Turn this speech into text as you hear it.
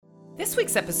This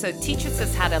week's episode teaches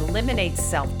us how to eliminate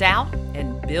self-doubt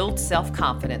and build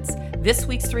self-confidence. This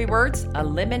week's 3 words: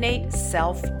 eliminate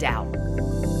self-doubt.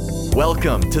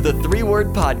 Welcome to the 3-Word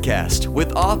Podcast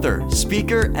with author,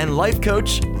 speaker, and life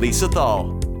coach, Lisa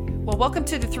Thal. Well, welcome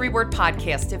to the 3-Word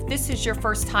Podcast. If this is your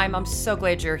first time, I'm so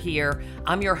glad you're here.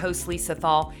 I'm your host, Lisa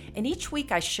Thal, and each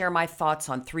week I share my thoughts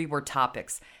on 3-word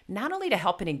topics, not only to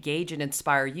help and engage and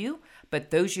inspire you,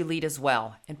 but those you lead as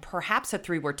well. And perhaps a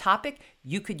 3-word topic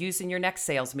you could use in your next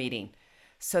sales meeting.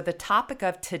 So the topic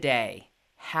of today,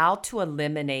 how to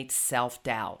eliminate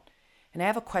self-doubt. And I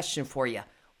have a question for you.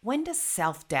 When does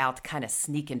self-doubt kind of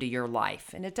sneak into your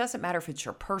life? And it doesn't matter if it's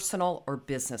your personal or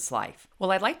business life.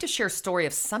 Well, I'd like to share a story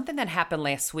of something that happened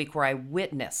last week where I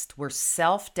witnessed where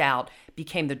self-doubt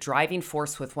became the driving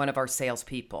force with one of our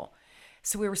salespeople.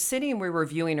 So we were sitting and we were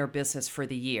reviewing our business for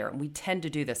the year. And we tend to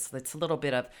do this. It's a little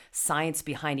bit of science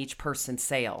behind each person's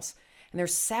sales. And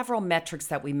there's several metrics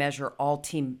that we measure all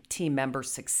team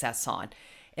members' success on.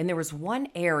 And there was one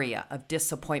area of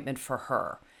disappointment for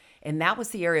her. And that was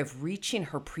the area of reaching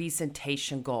her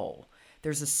presentation goal.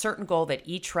 There's a certain goal that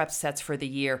each rep sets for the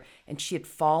year, and she had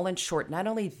fallen short not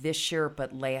only this year,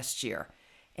 but last year.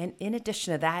 And in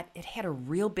addition to that, it had a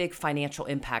real big financial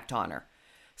impact on her.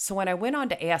 So when I went on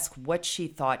to ask what she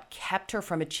thought kept her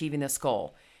from achieving this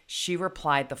goal, she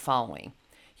replied the following.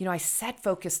 I set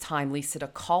focused time, Lisa, to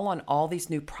call on all these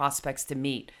new prospects to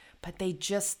meet, but they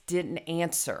just didn't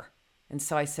answer. And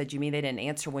so I said, you mean they didn't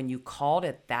answer when you called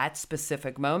at that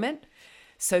specific moment?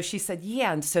 So she said,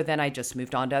 yeah. And so then I just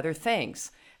moved on to other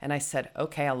things. And I said,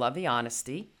 okay, I love the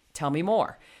honesty. Tell me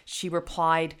more. She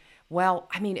replied, well,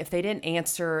 if they didn't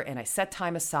answer and I set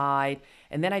time aside,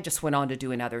 and then I just went on to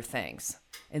doing other things.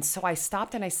 And so I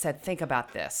stopped and I said, think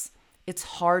about this. It's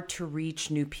hard to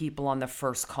reach new people on the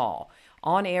first call.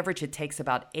 On average, it takes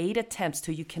about 8 attempts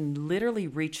till you can literally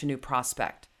reach a new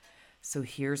prospect. So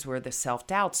here's where the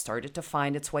self-doubt started to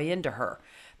find its way into her.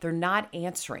 They're not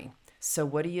answering. So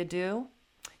what do?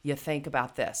 You think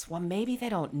about this. Well, maybe they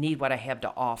don't need what I have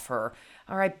to offer.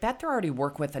 Or I bet they're already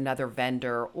working with another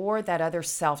vendor. Or that other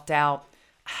self-doubt,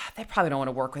 they probably don't want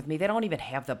to work with me. They don't even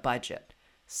have the budget.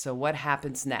 So what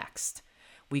happens next?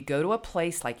 We go to a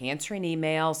place like answering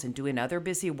emails and doing other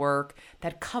busy work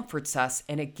that comforts us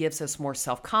and it gives us more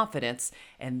self-confidence.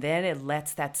 And then it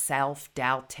lets that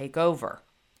self-doubt take over.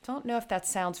 Don't know if that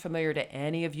sounds familiar to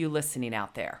any of you listening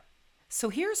out there. So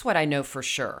here's what I know for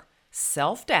sure.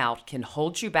 Self-doubt can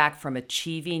hold you back from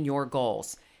achieving your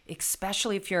goals,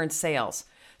 especially if you're in sales.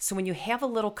 So when you have a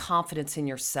little confidence in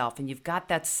yourself and you've got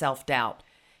that self-doubt,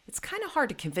 it's kind of hard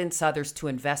to convince others to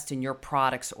invest in your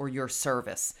products or your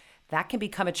service. That can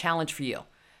become a challenge for you.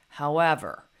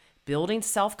 However, building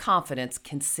self-confidence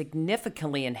can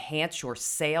significantly enhance your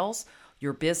sales,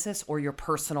 your business, or your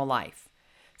personal life.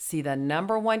 See, the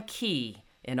number one key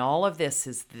in all of this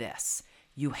is this.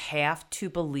 You have to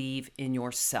believe in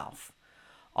yourself.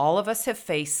 All of us have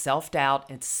faced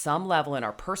self-doubt at some level in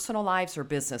our personal lives or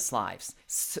business lives.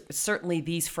 Certainly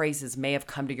these phrases may have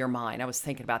come to your mind. I was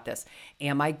thinking about this.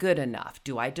 Am I good enough?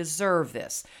 Do I deserve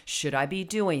this? Should I be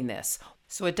doing this?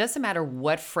 So it doesn't matter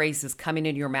what phrase is coming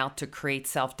in your mouth to create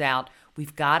self-doubt.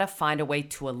 We've got to find a way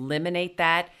to eliminate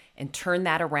that and turn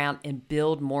that around and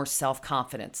build more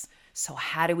self-confidence. So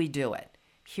how do we do it?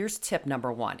 Here's tip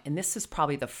number 1, and this is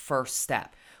probably the first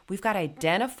step. We've got to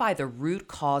identify the root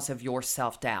cause of your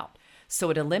self-doubt. So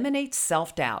it eliminates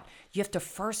self-doubt. You have to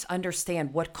first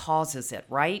understand what causes it,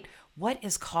 right? What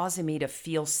is causing me to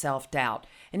feel self-doubt?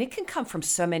 And it can come from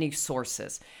so many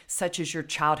sources, such as your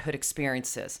childhood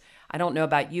experiences. I don't know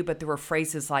about you, but there were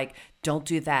phrases like, don't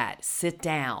do that, sit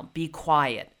down, be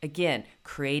quiet. Again,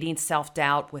 creating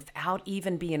self-doubt without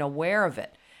even being aware of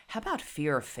it. How about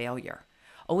fear of failure?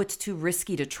 Oh, it's too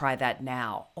risky to try that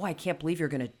now. Oh, I can't believe you're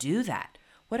going to do that.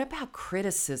 What about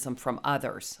criticism from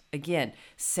others? Again,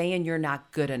 saying you're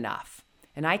not good enough.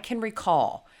 And I can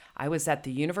recall, I was at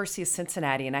the University of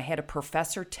Cincinnati and I had a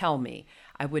professor tell me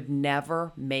I would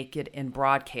never make it in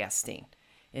broadcasting.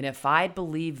 And if I'd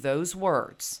believed those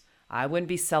words, I wouldn't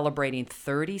be celebrating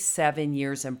 37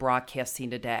 years in broadcasting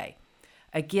today.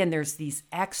 Again, there's these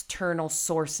external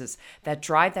sources that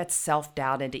drive that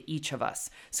self-doubt into each of us.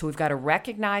 So we've got to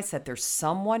recognize that there's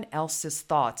someone else's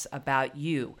thoughts about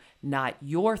you, not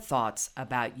your thoughts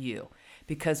about you.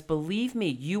 Because believe me,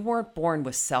 you weren't born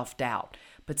with self-doubt,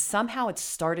 but somehow it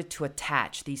started to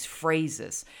attach these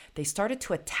phrases. They started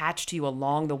to attach to you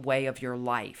along the way of your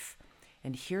life.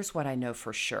 And here's what I know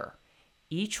for sure.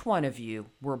 Each one of you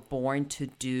were born to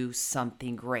do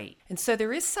something great. And so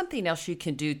there is something else you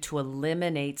can do to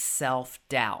eliminate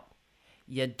self-doubt.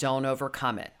 You don't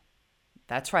overcome it.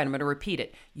 That's right. I'm going to repeat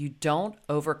it. You don't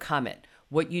overcome it.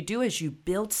 What you do is you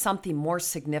build something more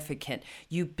significant.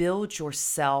 You build your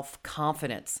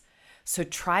self-confidence. So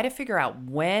try to figure out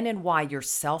when and why your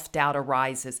self-doubt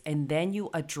arises, and then you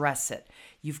address it.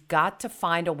 You've got to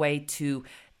find a way to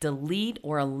delete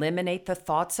or eliminate the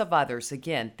thoughts of others.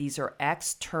 Again, these are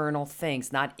external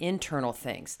things, not internal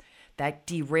things, that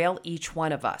derail each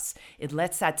one of us. It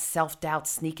lets that self-doubt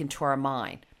sneak into our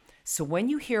mind. So when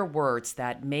you hear words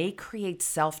that may create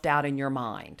self-doubt in your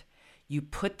mind, you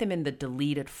put them in the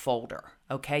deleted folder,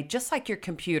 okay? Just like your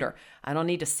computer. I don't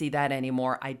need to see that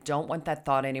anymore. I don't want that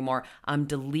thought anymore. I'm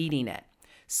deleting it.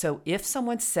 So if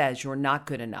someone says you're not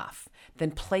good enough,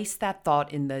 then place that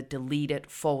thought in the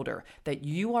deleted folder, that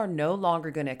you are no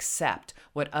longer going to accept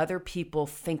what other people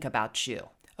think about you.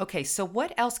 Okay, so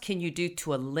what else can you do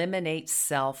to eliminate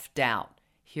self-doubt?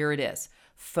 Here it is.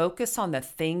 Focus on the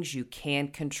things you can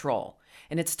control.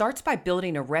 And it starts by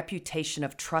building a reputation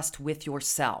of trust with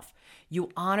yourself. You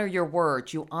honor your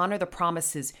words. You honor the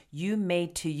promises you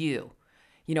made to you.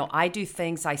 You know, I do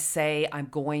things I say I'm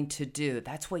going to do.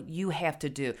 That's what you have to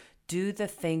do. Do the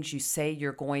things you say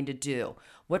you're going to do.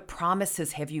 What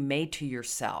promises have you made to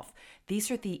yourself? These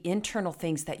are the internal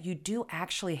things that you do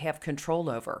actually have control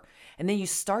over. And then you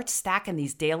start stacking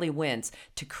these daily wins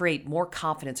to create more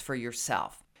confidence for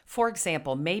yourself. For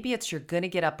example, maybe it's you're going to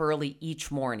get up early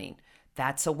each morning.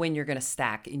 That's a win you're going to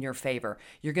stack in your favor.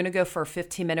 You're going to go for a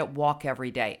 15-minute walk every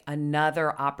day.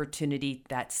 Another opportunity,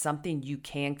 that's something you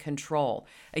can control.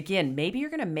 Again, maybe you're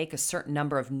going to make a certain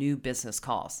number of new business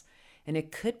calls. And it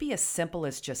could be as simple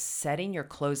as just setting your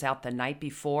clothes out the night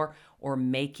before or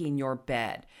making your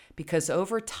bed. Because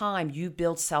over time, you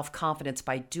build self-confidence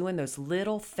by doing those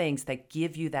little things that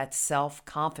give you that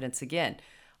self-confidence again.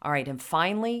 All right, and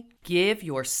finally, give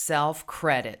yourself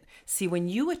credit. See, when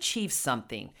you achieve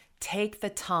something, take the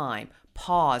time,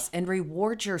 pause, and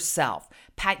reward yourself.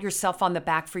 Pat yourself on the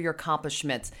back for your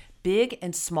accomplishments, big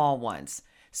and small ones,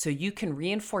 so you can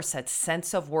reinforce that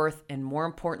sense of worth and, more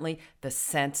importantly, the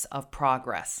sense of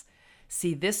progress.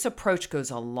 See, this approach goes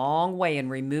a long way in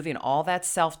removing all that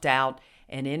self-doubt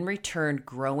and, in return,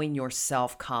 growing your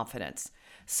self-confidence.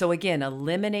 So again,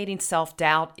 eliminating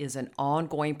self-doubt is an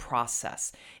ongoing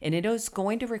process, and it is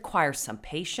going to require some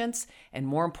patience and,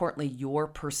 more importantly, your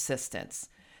persistence.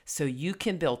 So you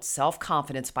can build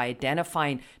self-confidence by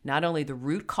identifying not only the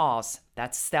root cause,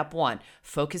 that's step one,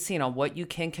 focusing on what you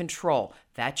can control,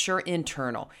 that's your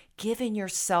internal, giving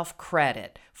yourself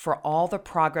credit for all the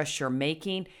progress you're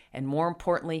making, and more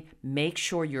importantly, make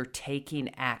sure you're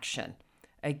taking action.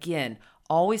 Again,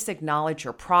 always acknowledge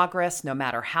your progress, no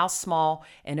matter how small,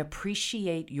 and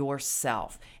appreciate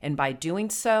yourself. And by doing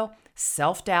so,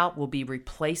 self-doubt will be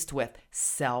replaced with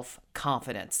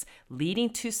self-confidence, leading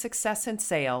to success in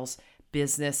sales,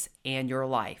 business, and your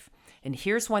life. And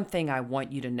here's one thing I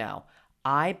want you to know.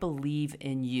 I believe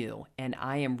in you, and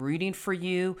I am rooting for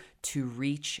you to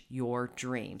reach your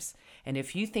dreams. And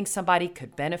if you think somebody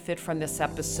could benefit from this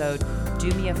episode,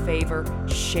 do me a favor,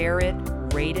 share it,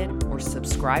 rate it, or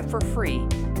subscribe for free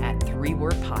at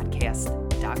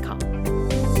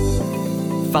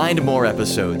 3wordpodcast.com. Find more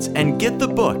episodes and get the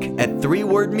book at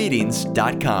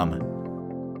 3wordmeetings.com.